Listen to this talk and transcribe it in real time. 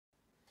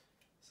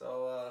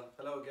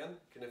Hello again,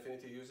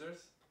 Infinity users.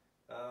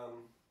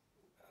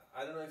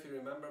 I don't know if you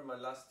remember my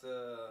last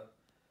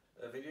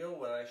video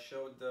where I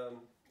showed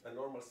a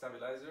normal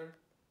stabilizer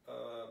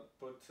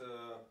put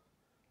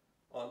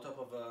on top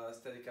of a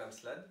Steadicam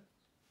sled.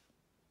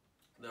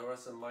 There were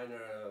some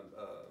minor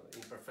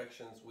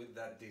imperfections with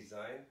that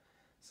design,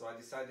 so I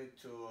decided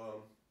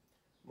to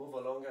move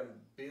along and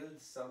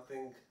build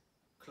something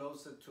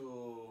closer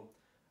to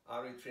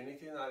Arri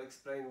Trinity, and I'll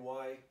explain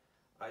why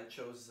I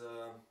chose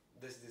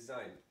this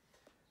design.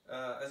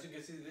 As you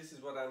can see, this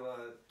is what I'm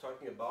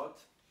talking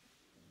about.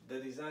 The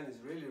design is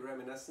really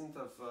reminiscent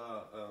of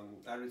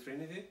Arri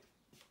Trinity,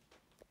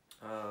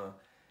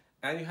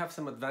 and you have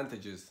some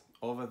advantages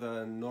over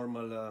the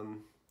normal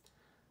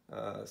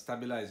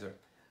stabilizer.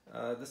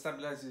 The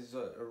stabilizer is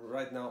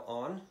right now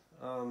on.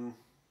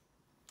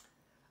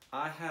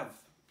 I have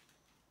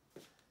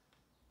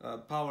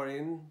power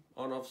in,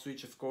 on off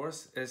switch, of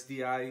course,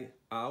 SDI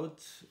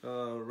out.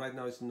 Right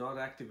now it's not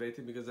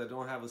activated because I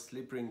don't have a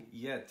slip ring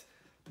yet,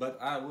 but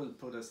I will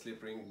put a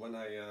slip ring when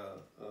I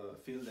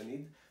feel the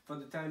need. For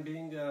the time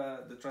being,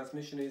 the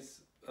transmission is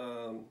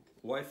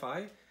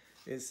Wi-Fi.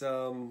 It's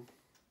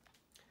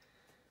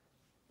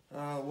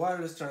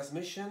wireless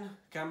transmission.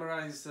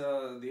 Camera is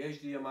the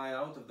HDMI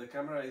out of the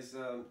camera is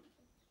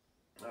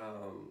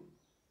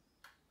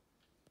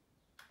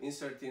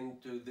insert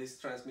into this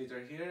transmitter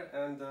here,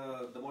 and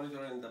the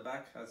monitor in the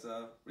back has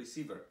a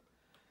receiver.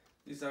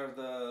 These are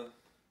the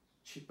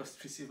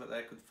cheapest receiver that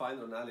I could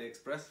find on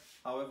AliExpress.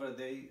 However,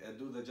 they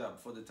do the job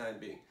for the time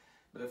being.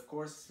 But of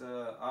course,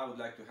 I would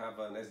like to have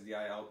an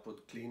SDI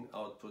output, clean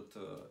output,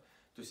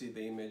 to see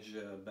the image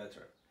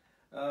better.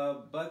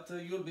 But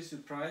you'll be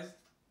surprised.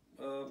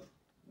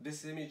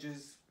 This image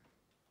is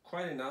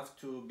quite enough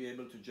to be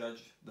able to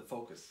judge the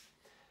focus.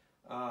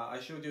 I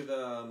showed you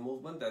the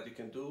movement that you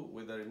can do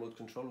with the remote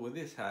control with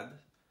this head,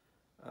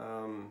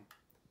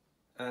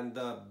 and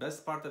the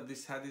best part of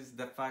this head is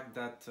the fact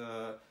that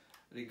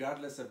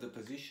regardless of the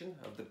position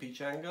of the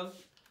pitch angle,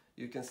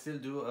 you can still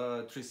do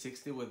a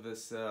 360 with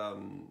this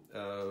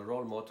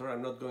roll motor.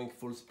 I'm not going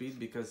full speed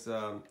because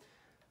I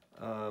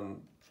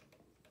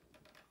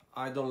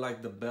don't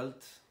like the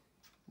belt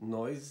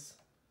noise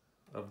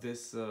of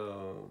this.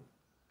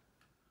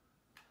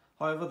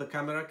 However, the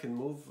camera can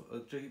move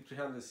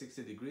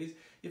 360 degrees.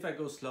 If I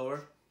go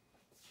slower,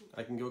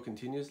 I can go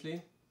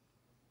continuously.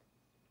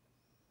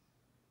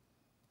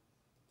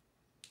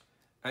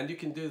 And you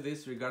can do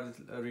this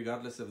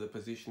regardless of the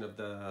position of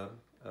the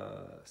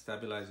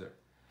stabilizer.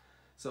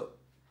 So,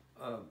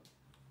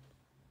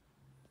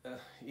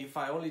 if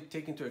I only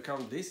take into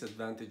account this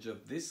advantage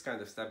of this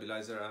kind of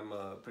stabilizer, I'm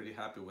pretty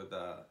happy with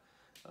the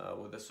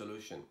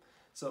solution.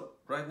 So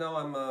right now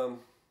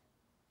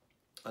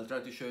I'll try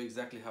to show you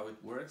exactly how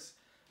it works,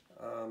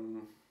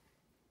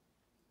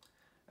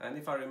 and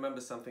if I remember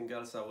something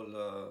else, I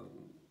will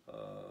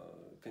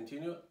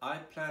continue. I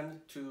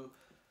plan to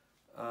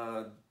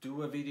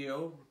do a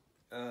video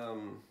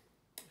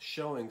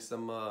showing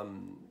some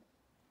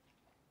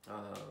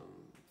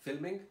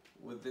filming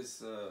with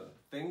this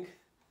thing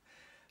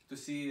to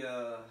see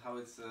how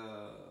it's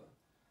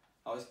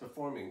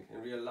performing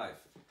in real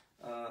life.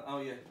 Oh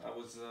yeah, I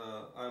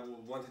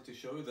wanted to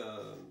show you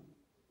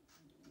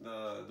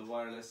the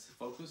wireless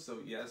focus. So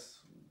yes,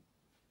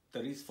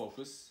 there is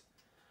focus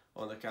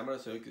on the camera.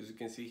 So as you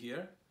can see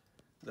here,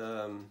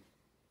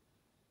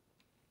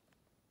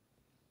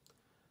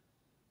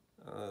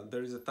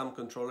 there is a thumb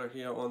controller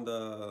here on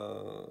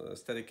the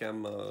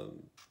Steadicam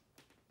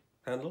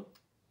handle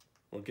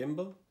or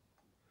gimbal,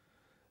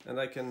 and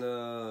I can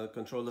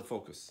control the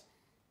focus.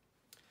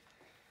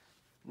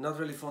 Not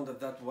really fond of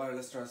that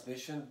wireless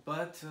transmission,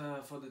 but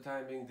for the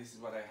time being, this is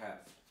what I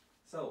have.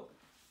 So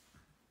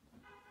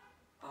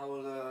I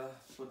will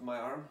put my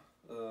arm,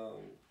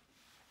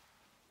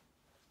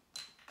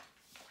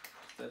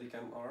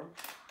 Steadicam arm.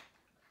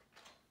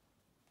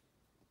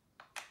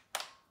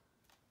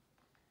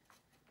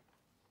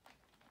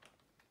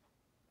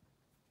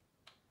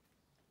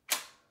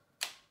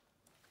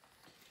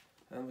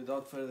 And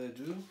without further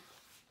ado,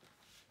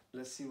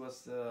 let's see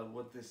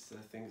what this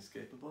thing is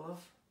capable of.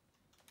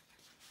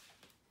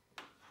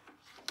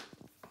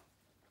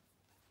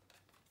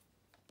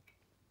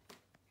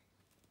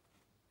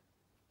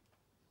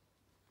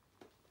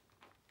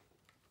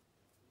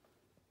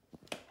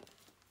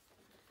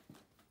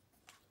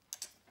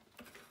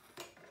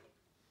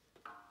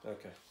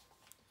 Okay,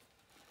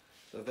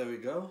 so there we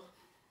go.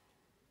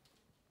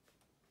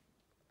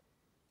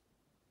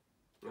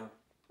 Now,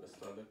 let's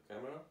start the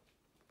camera.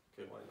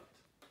 Okay, why not?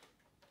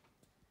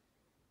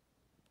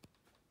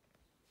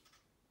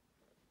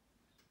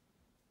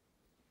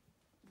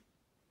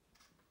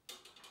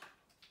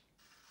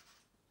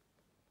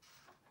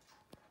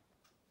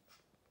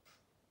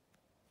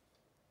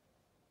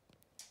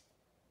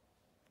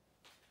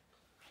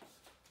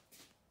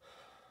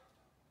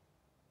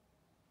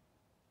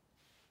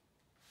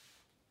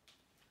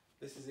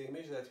 This is the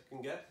image that you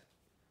can get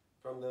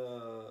from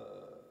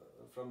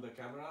the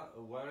camera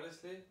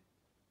wirelessly.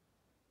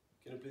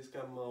 Can you please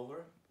come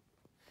over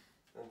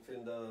and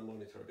film the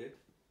monitor a bit?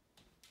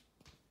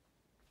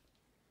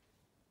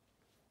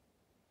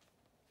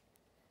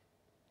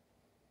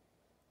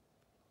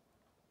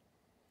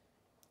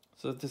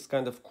 So this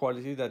kind of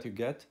quality that you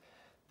get,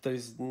 there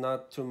is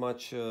not too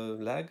much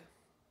lag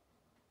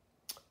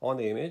on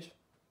the image.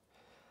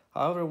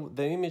 However,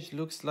 the image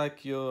looks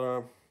like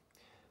you're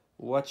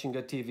watching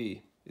a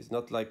TV. It's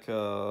not like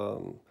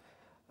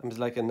it's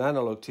like an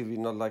analog TV,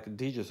 not like a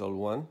digital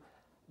one.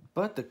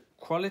 But the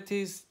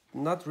quality is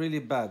not really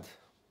bad.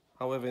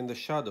 However, in the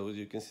shadows,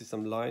 you can see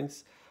some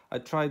lines. I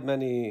tried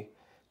many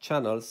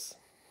channels,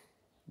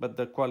 but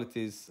the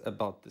quality is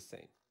about the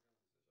same.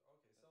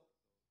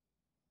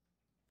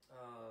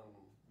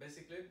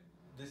 Basically,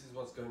 this is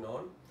what's going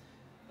on.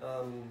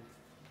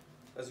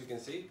 As you can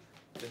see,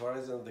 the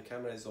horizon of the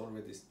camera is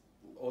already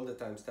all the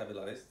time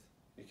stabilized.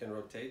 You can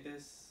rotate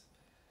this,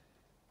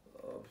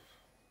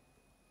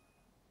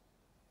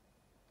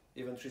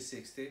 even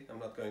 360. I'm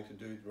not going to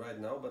do it right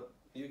now, but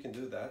you can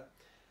do that.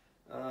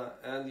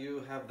 And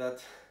you have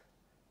that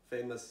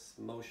famous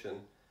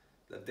motion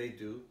that they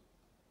do.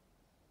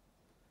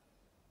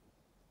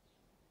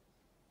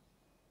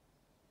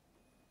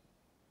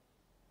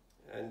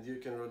 And you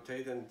can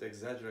rotate and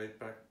exaggerate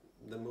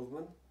the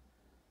movement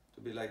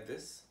to be like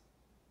this.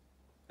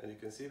 And you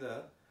can see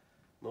the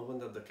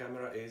movement of the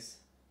camera is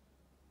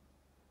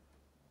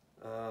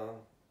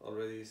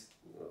already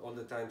all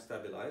the time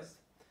stabilized.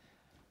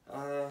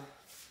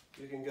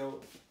 You can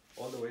go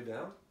all the way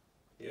down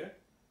here,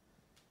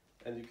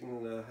 and you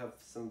can have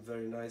some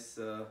very nice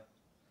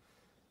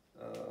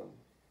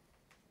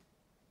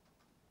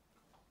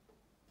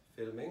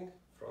filming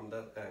from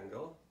that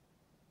angle.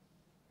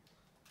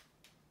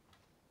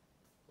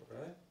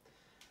 Alright.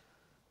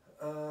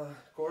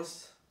 Of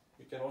course,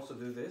 you can also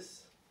do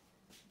this.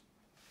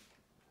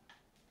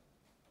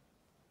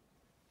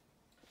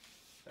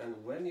 And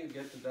when you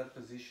get to that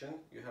position,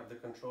 you have the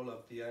control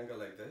of the angle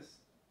like this.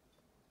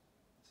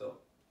 So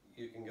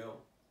you can go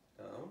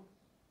down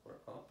or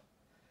up.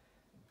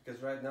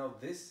 Because right now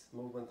this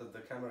movement of the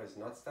camera is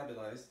not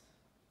stabilized.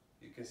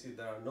 You can see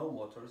there are no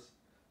motors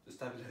to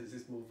stabilize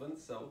this movement,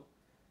 so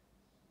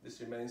this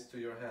remains to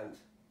your hand.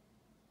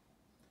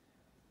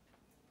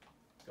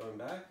 Going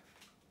back.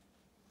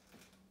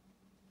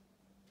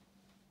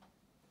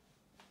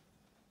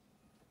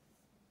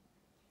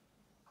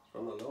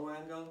 From a low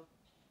angle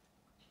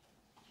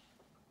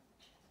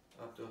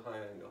up to a high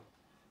angle.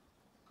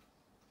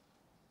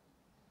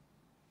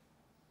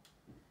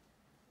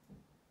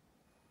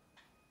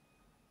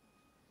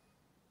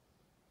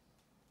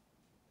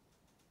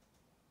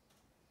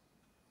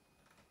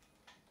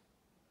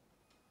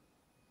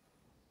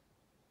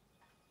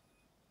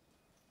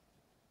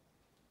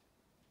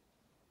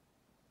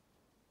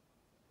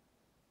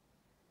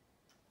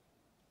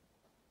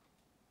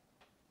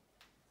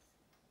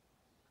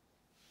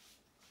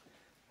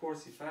 Of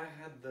course, if I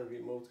had the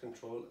remote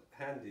control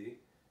handy,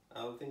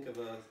 I'll think of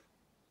a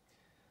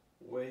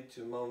way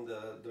to mount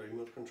the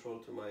remote control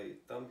to my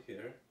thumb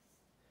here.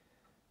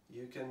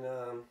 You can,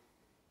 of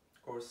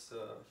course,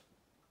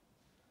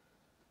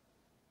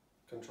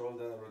 control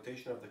the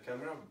rotation of the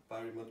camera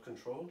by remote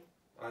control,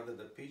 either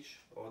the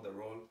pitch or the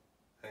roll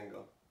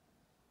angle.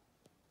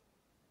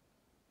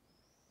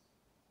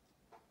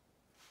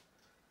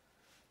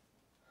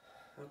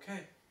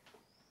 Okay.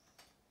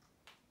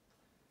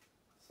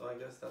 So I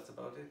guess that's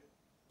about it.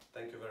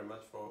 Thank you very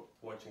much for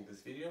watching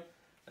this video,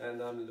 and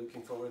I'm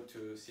looking forward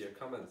to see your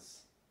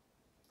comments.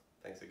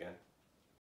 Thanks again.